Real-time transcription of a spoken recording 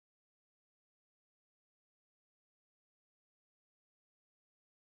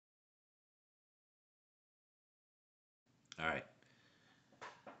All right.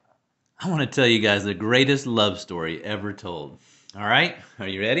 I want to tell you guys the greatest love story ever told. All right? Are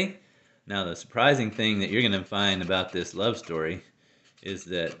you ready? Now, the surprising thing that you're going to find about this love story is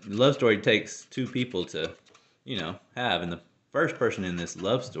that the love story takes two people to, have. And the first person in this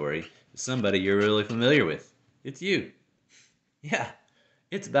love story is somebody you're really familiar with. It's you. Yeah,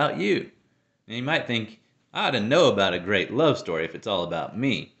 it's about you. And you might think, I ought to know about a great love story if it's all about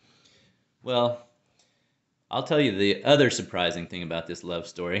me. Well, I'll tell you the other surprising thing about this love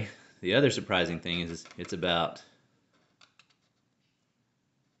story. The other surprising thing is it's about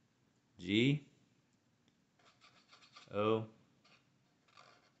G O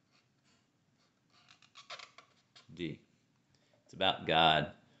D. It's about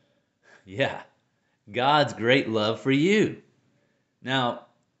God. Yeah, God's great love for you. Now,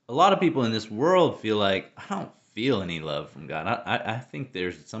 a lot of people in this world feel like, I don't feel any love from God. I think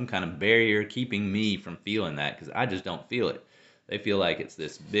there's some kind of barrier keeping me from feeling that because I just don't feel it. They feel like it's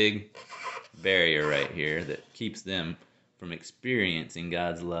this big barrier right here that keeps them from experiencing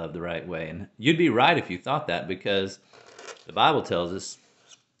God's love the right way. And you'd be right if you thought that, because the Bible tells us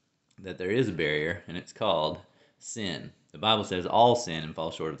that there is a barrier, and it's called sin. The Bible says all sin and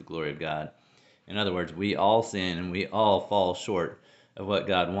fall short of the glory of God. In other words, we all sin and we all fall short of what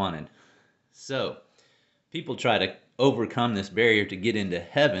God wanted. So, people try to overcome this barrier to get into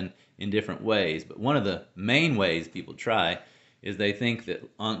heaven in different ways. But one of the main ways people try is they think that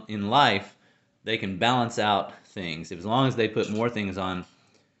in life they can balance out things. As long as they put more things on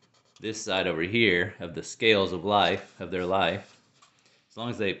this side over here of the scales of life, of their life, as long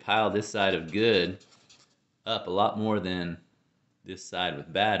as they pile this side of good up a lot more than this side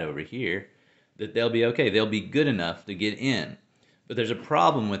with bad over here, that they'll be okay. They'll be good enough to get in. But there's a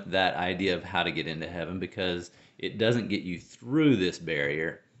problem with that idea of how to get into heaven, because it doesn't get you through this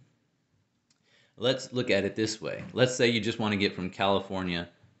barrier. Let's look at it this way. Let's say you just want to get from California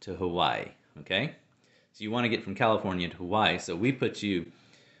to Hawaii, okay? So you want to get from California to Hawaii, so we put you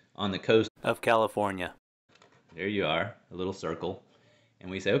on the coast of California. There you are, a little circle. And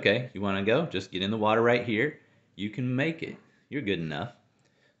we say, okay, you want to go? Just get in the water right here. You can make it. You're good enough.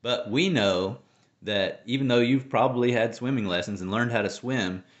 But we know that even though you've probably had swimming lessons and learned how to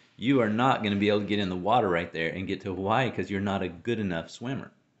swim, you are not going to be able to get in the water right there and get to Hawaii because you're not a good enough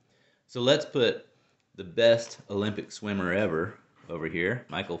swimmer. So let's put the best Olympic swimmer ever over here,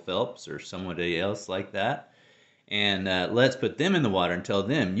 Michael Phelps or somebody else like that, and let's put them in the water and tell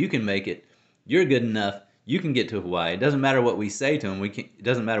them, you can make it, you're good enough, you can get to Hawaii. It doesn't matter what we say to them, it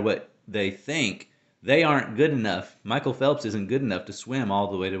doesn't matter what they think, they aren't good enough. Michael Phelps isn't good enough to swim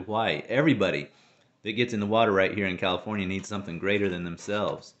all the way to Hawaii. Everybody that gets in the water right here in California needs something greater than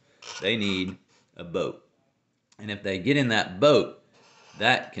themselves. They need a boat. And if they get in that boat,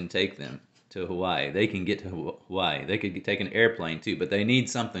 that can take them to Hawaii. They can get to Hawaii. They could take an airplane too, but they need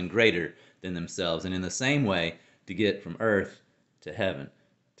something greater than themselves. And in the same way, to get from earth to heaven,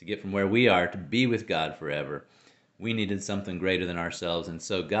 to get from where we are to be with God forever, we needed something greater than ourselves. And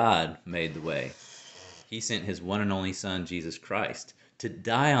so God made the way. He sent his one and only Son, Jesus Christ, to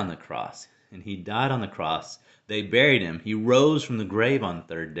die on the cross. And he died on the cross. They buried him. He rose from the grave on the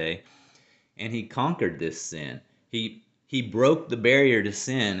third day, and he conquered this sin. He broke the barrier to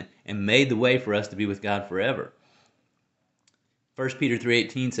sin and made the way for us to be with God forever. 1 Peter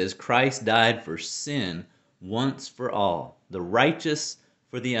 3:18 says, Christ died for sin once for all, the righteous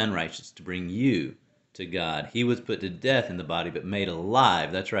for the unrighteous, to bring you to God. He was put to death in the body, but made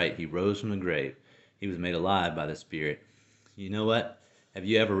alive. That's right, he rose from the grave. He was made alive by the Spirit. You know what? Have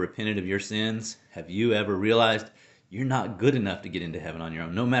you ever repented of your sins? Have you ever realized you're not good enough to get into heaven on your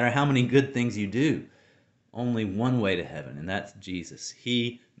own? No matter how many good things you do, only one way to heaven, and that's Jesus.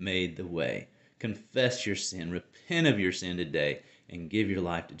 He made the way. Confess your sin, repent of your sin today, and give your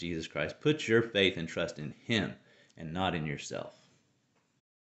life to Jesus Christ. Put your faith and trust in him and not in yourself.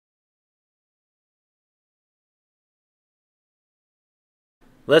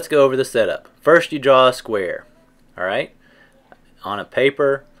 Let's go over the setup. First, you draw a square, all right? On a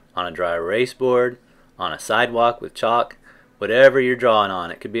paper, on a dry erase board, on a sidewalk with chalk, whatever you're drawing on.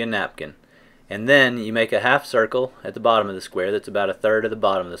 It could be a napkin. And then you make a half circle at the bottom of the square that's about a third of the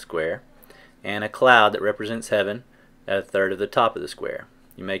bottom of the square, and a cloud that represents heaven at a third of the top of the square.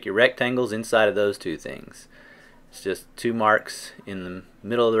 You make your rectangles inside of those two things. It's just two marks in the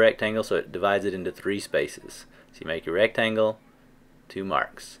middle of the rectangle, so it divides it into three spaces. So you make your rectangle, two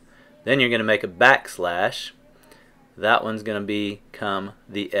marks. Then you're going to make a backslash. That one's going to become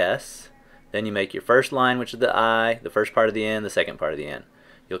the S. Then you make your first line, which is the I, the first part of the N, the second part of the N.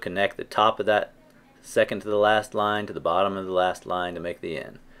 You'll connect the top of that second to the last line to the bottom of the last line to make the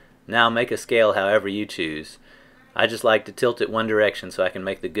N. Now make a scale however you choose. I just like to tilt it one direction so I can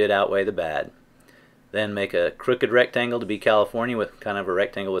make the good outweigh the bad. Then make a crooked rectangle to be California with kind of a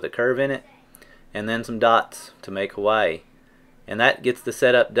rectangle with a curve in it. And then some dots to make Hawaii. And that gets the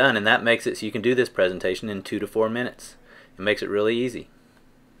setup done, and that makes it so you can do this presentation in 2 to 4 minutes. It makes it really easy.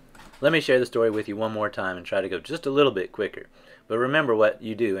 Let me share the story with you one more time and try to go just a little bit quicker. But remember what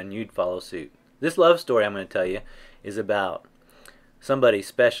you do and you'd follow suit. This love story I'm going to tell you is about somebody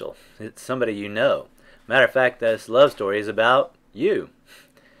special. It's somebody you know. Matter of fact, this love story is about you.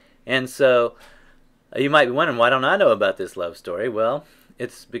 And so you might be wondering, why don't I know about this love story? Well,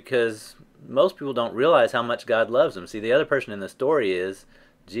 it's because most people don't realize how much God loves them. See, the other person in the story is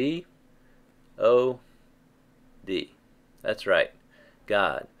G-O-D. That's right,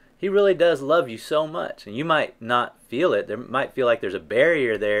 God. He really does love you so much. And you might not feel it. There might feel like there's a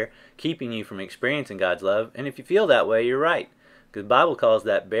barrier there keeping you from experiencing God's love. And if you feel that way, you're right. Because the Bible calls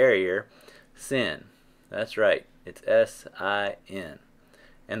that barrier sin. That's right. It's S-I-N.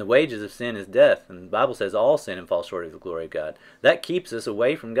 And the wages of sin is death. And the Bible says all sin and fall short of the glory of God. That keeps us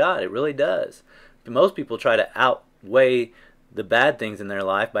away from God. It really does. But most people try to outweigh the bad things in their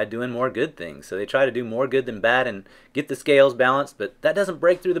life by doing more good things. So they try to do more good than bad and get the scales balanced, but that doesn't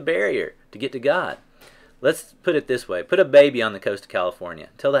break through the barrier to get to God. Let's put it this way. Put a baby on the coast of California.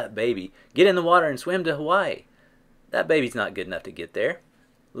 Tell that baby, get in the water and swim to Hawaii. That baby's not good enough to get there.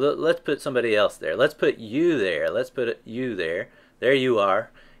 Let's put somebody else there. Let's put you there. Let's put you there. There you are.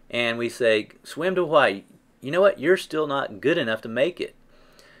 And we say, swim to Hawaii. You know what? You're still not good enough to make it.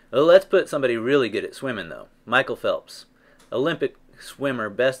 Well, let's put somebody really good at swimming, though. Michael Phelps, Olympic swimmer,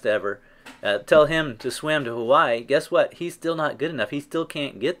 best ever. Tell him to swim to Hawaii. Guess what? He's still not good enough. He still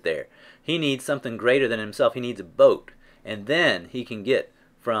can't get there. He needs something greater than himself. He needs a boat. And then he can get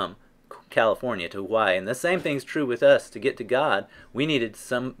from California to Hawaii. And the same thing's true with us. To get to God, we needed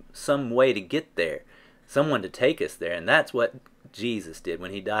some way to get there. Someone to take us there. And that's what Jesus did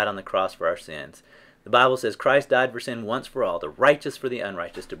when he died on the cross for our sins. The Bible says Christ died for sin once for all, the righteous for the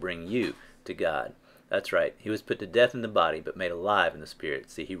unrighteous, to bring you to God. That's right. He was put to death in the body, but made alive in the spirit.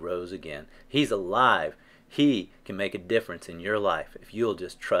 See, he rose again. He's alive. He can make a difference in your life if you'll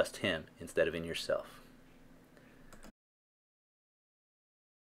just trust him instead of in yourself.